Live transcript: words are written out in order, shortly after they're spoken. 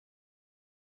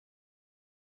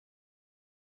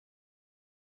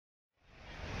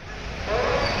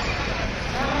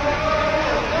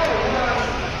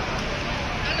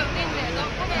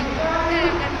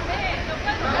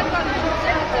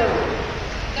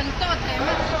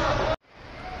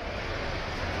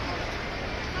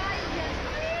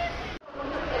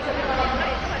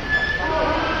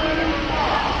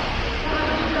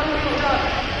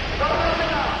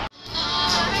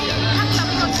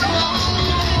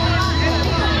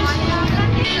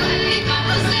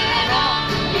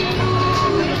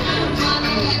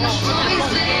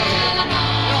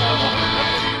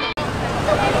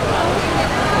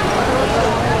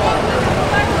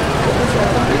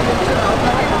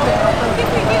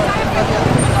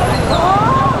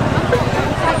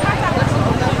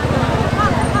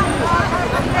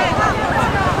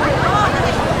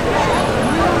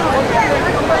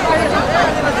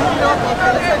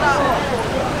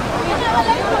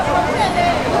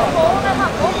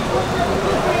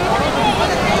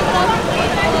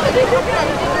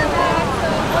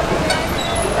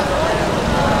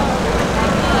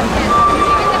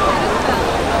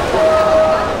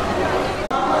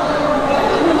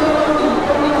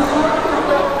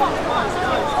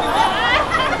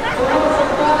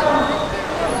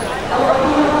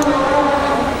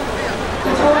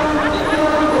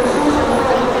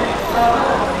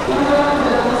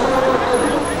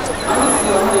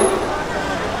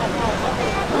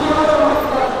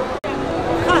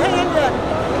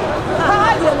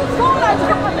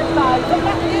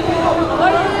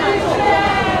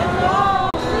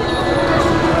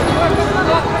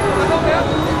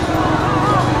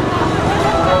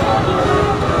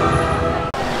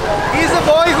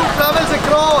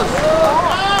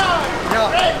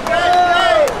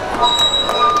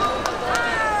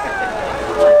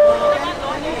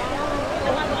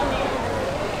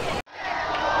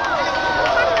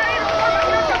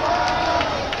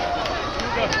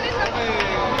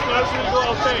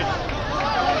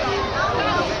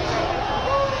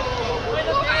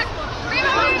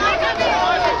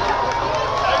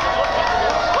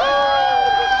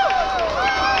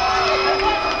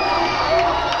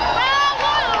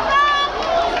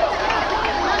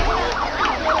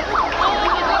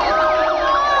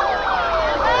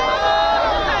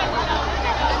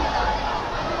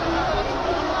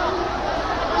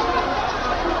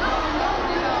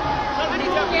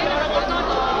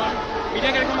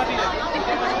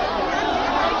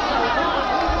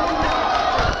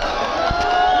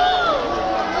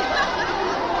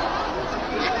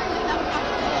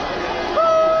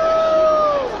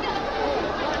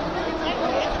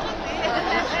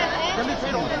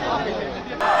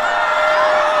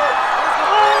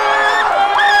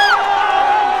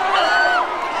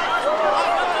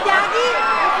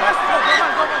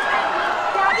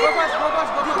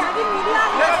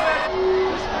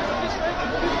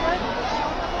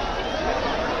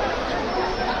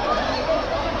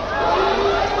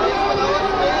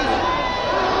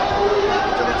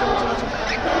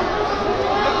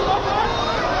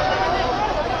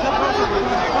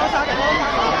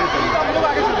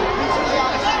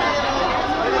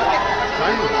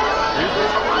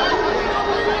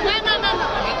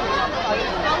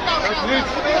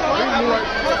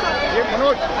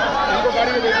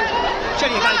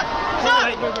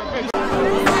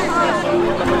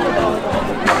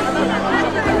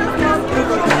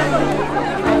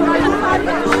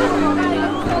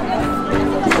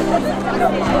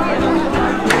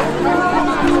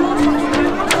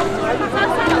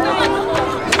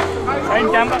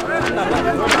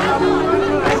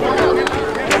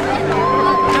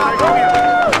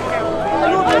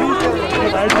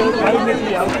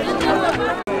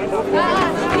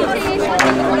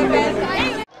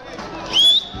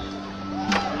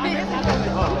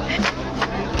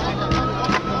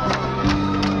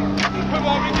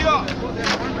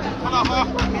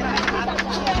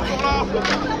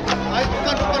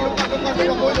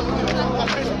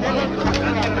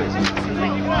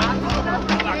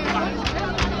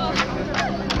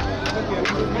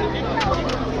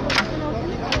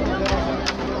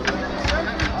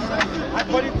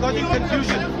Causing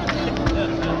confusion.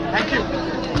 Thank you.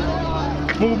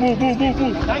 Move.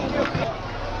 Thank you.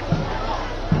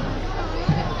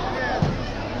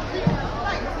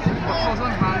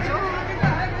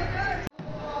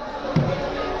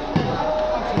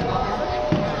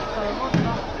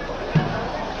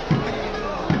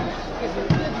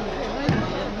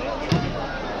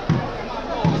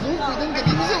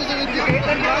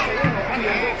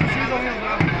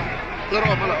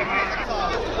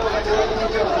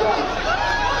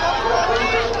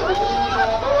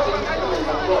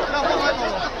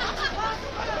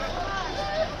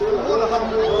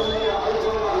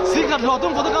 前勤羅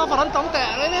東photographer撚抌掟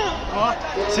咧呢？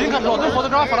前勤羅東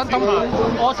photographer撚抌啊！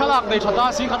我出嚟你出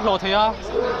啊！前勤羅睇啊！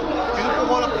幾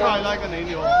多個粒塊啦？跟你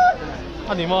呢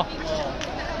個？啊點啊？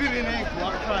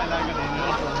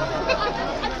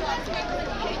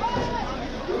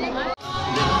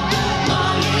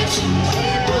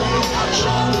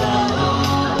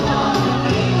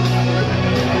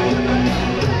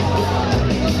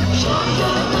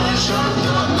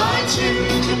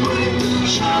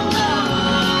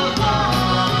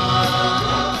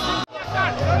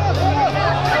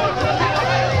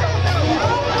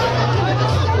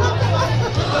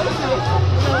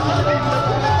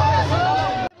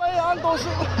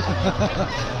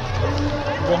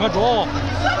黃嘅咗，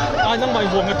但因為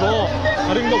黃嘅咗，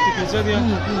係拎到條條聲啲。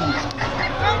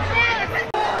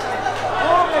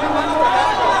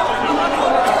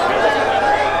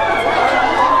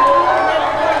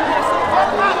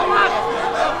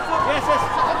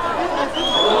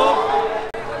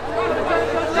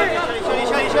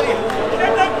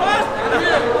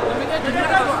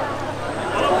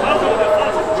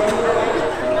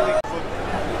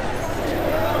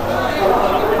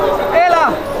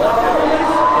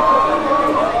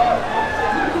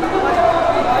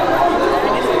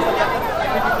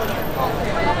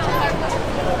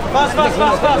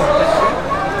Fast.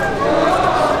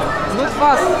 Move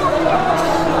fast.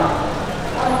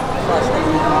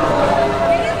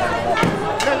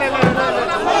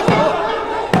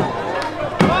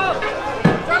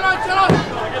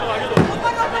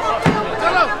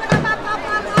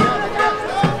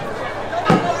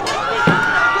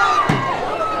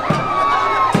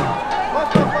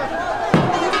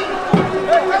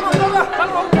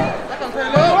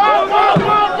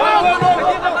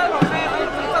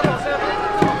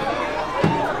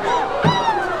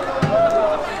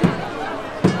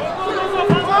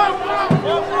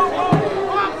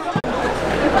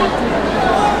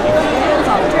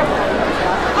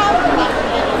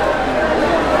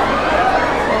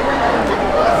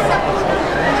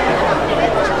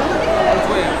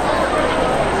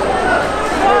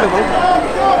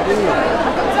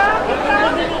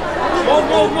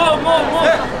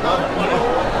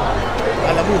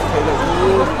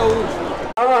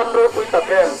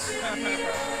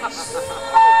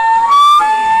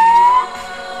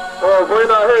 Với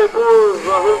là hệ của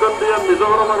Rahul Gandhi and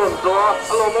Mizoram are on tlawh.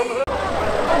 Hello,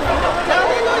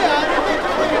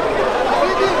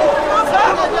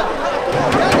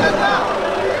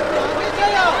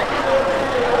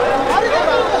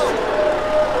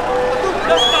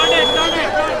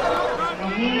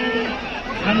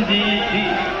 Gandhi di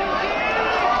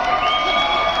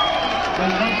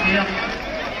Gandhi siap.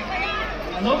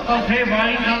 Alo kau phe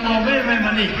vai nang no ve ve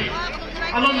mani.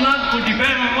 Alo nak ku di pe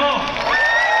mo.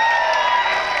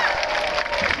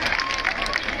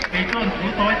 Itu tu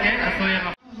toi ke atau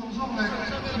yang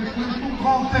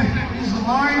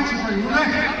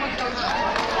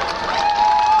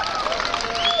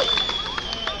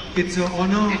It's an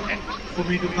honor for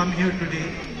me to come here today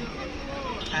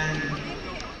and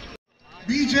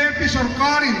BJP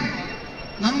sarkarin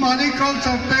nang mani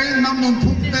culture te nam nun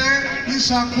phukte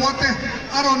isa khwate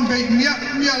aron be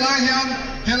mia lahian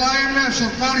helai me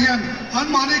sarkarian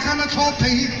an mani khana thop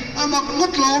thei amak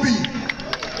mut lobby.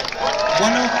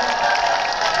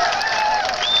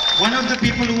 One of the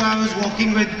people who I was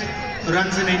walking with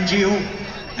runs an NGO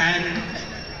and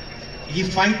he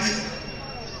fights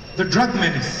the drug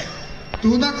menace.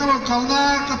 Tuna karo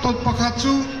kalna katot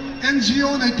pakatsu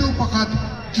NGO na itu pakat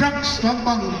drugs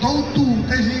lampang dautu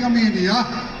tesi kami ini ya.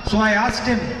 So I asked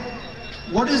him,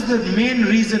 what is the main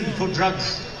reason for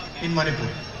drugs in Manipur?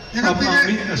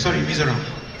 Mizoram.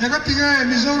 Ekatinga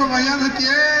Mizoram ayan hati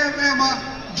mema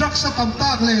drugs sa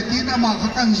tamtak le tina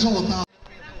makakan zota.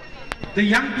 The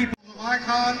young people. I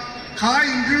can kai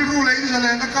ingriru le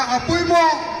izale naka apoy mo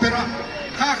pera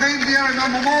ka kai india na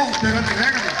mo pera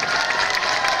tirega.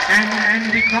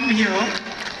 And we come here,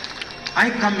 I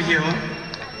come here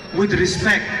with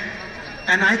respect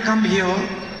and I come here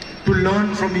to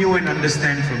learn from you and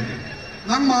understand from you.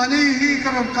 Nang mani hi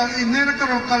karon kal inner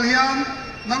karon kalyan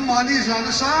nang mani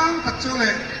sana sang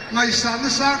takchule ngai sana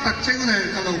sang takchule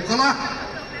kalau kala.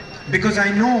 Because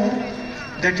I know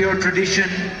that your tradition,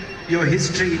 your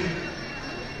history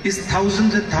is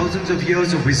thousands and thousands of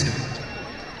years of wisdom.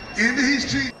 In the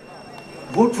history,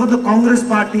 vote for the Congress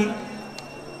party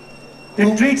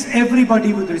that treats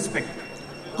everybody with respect.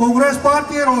 Congress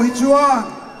party ro hichuan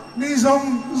ni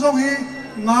zong hi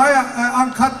ngaya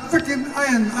angkat fikin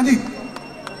ayan ani.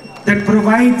 That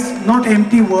provides not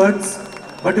empty words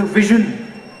but a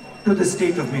vision to the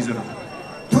state of Mizoram.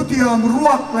 Tutiam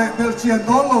ruak le belchian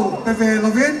dolo peve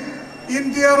lovin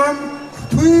Indiaram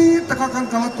thui takakan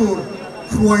kalatur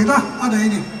hruaitu ada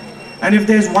ini. And if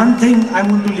there's one thing I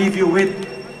want to leave you with,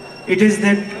 it is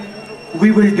that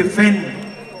we will defend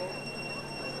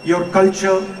your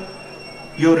culture,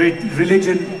 your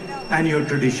religion and your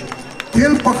tradition.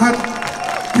 Thil pakhat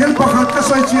ka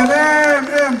soi chia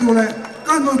em du le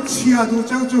kan no chia du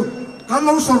chau chu kan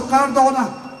lo sarkar do na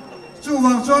chu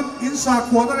wang chon in sa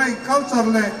khwa da ngai culture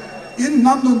le in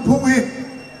nam nun phu hi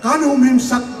kan him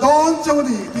sak don chau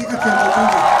ni ti ka chen chau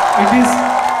ni. It is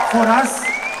for us,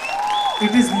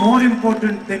 it is more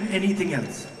important than anything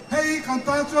else. Hey kan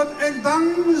ta chon eng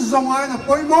dang zong ai na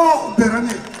poi mo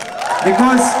berani.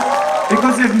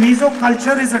 Because if Mizo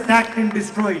culture is attacked and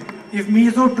destroyed, if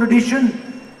Mizo tradition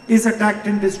is attacked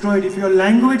and destroyed, if your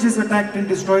language is attacked and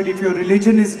destroyed, if your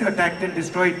religion is attacked and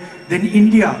destroyed, then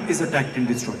India is attacked and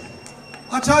destroyed.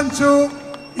 Achan chu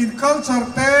in culture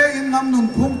te in nam nun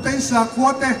phung te sa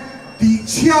khwa te ti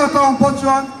chia tong po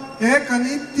chuan e kan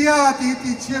India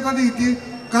ti chia ka ni ti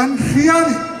kan hria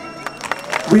ni.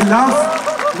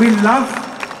 We love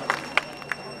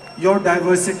your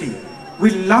diversity. We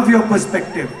love your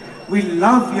perspective. We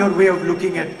love your way of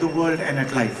looking at the world and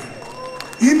at life.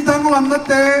 In tang lam na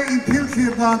te in thil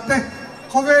khir da te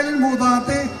khovel mu da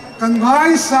te kan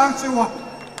ngai sang chewa.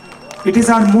 It is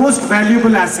our most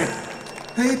valuable asset.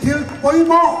 Hey thil poi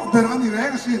mo berani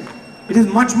reng sin. It is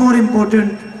much more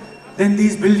important than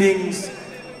these buildings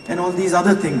and all these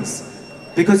other things,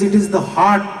 because it is the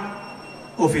heart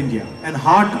of India and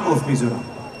heart of Mizoram.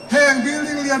 Heng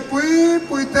building lian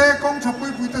pui te kong cha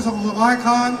pui te song song ai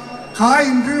khan khai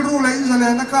in ru le in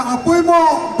zale na ka apui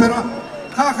mo bera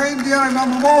kha khai India na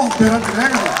mo bera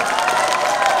reng.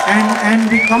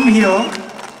 And we come here,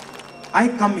 I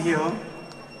come here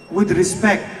with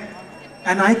respect,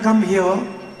 and I come here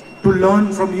to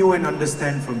learn from you and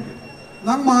understand from you.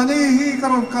 Nang mani hi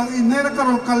karon kal inne na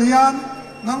karon kalyan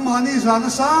nang mani sana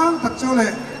sang tak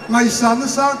chule ngai sana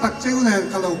sang tak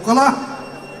chule kalau kala.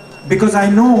 Because I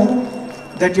know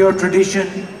that your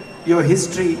tradition, your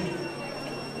history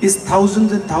is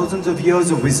thousands and thousands of years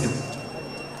of wisdom.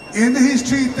 In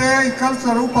history te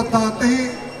culture upata te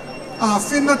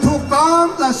fin na thuk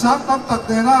tam da sak tam tak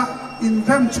de na in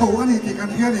rem chou ani ti kan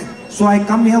hian ni. So I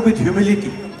come here with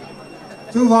humility.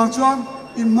 Chu wang chuan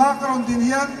in ma karon din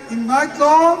hian in ngai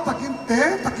tlawh takin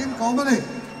te takin ko mani.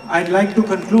 I'd like to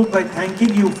conclude by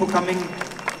thanking you for coming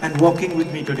and walking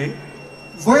with me today.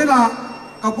 Voina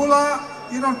kapula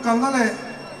inon kalna le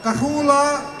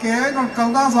kahula ke inon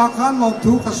kalna vakan lo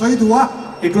thu ka soi dua.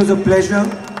 It was a pleasure,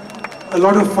 a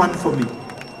lot of fun for me.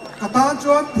 Katan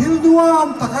chuan thil dua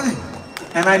am takani.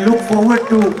 And I look forward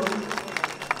to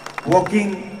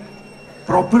walking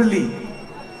properly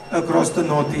across the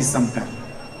northeast sometime.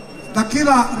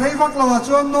 Dakila reivak lawa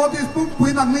chuan notice puk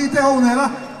pui nak ni te ho ne la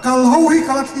kal ho hi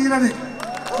kalat tira ni.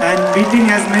 And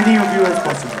meeting as many of you as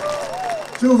possible.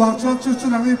 Chu wang chuan chu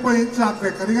nak ni poi chat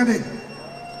ve karinga ni.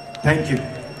 Thank you.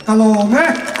 Kalo me.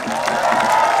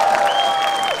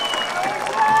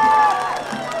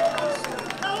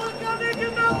 Rahul Gandhi,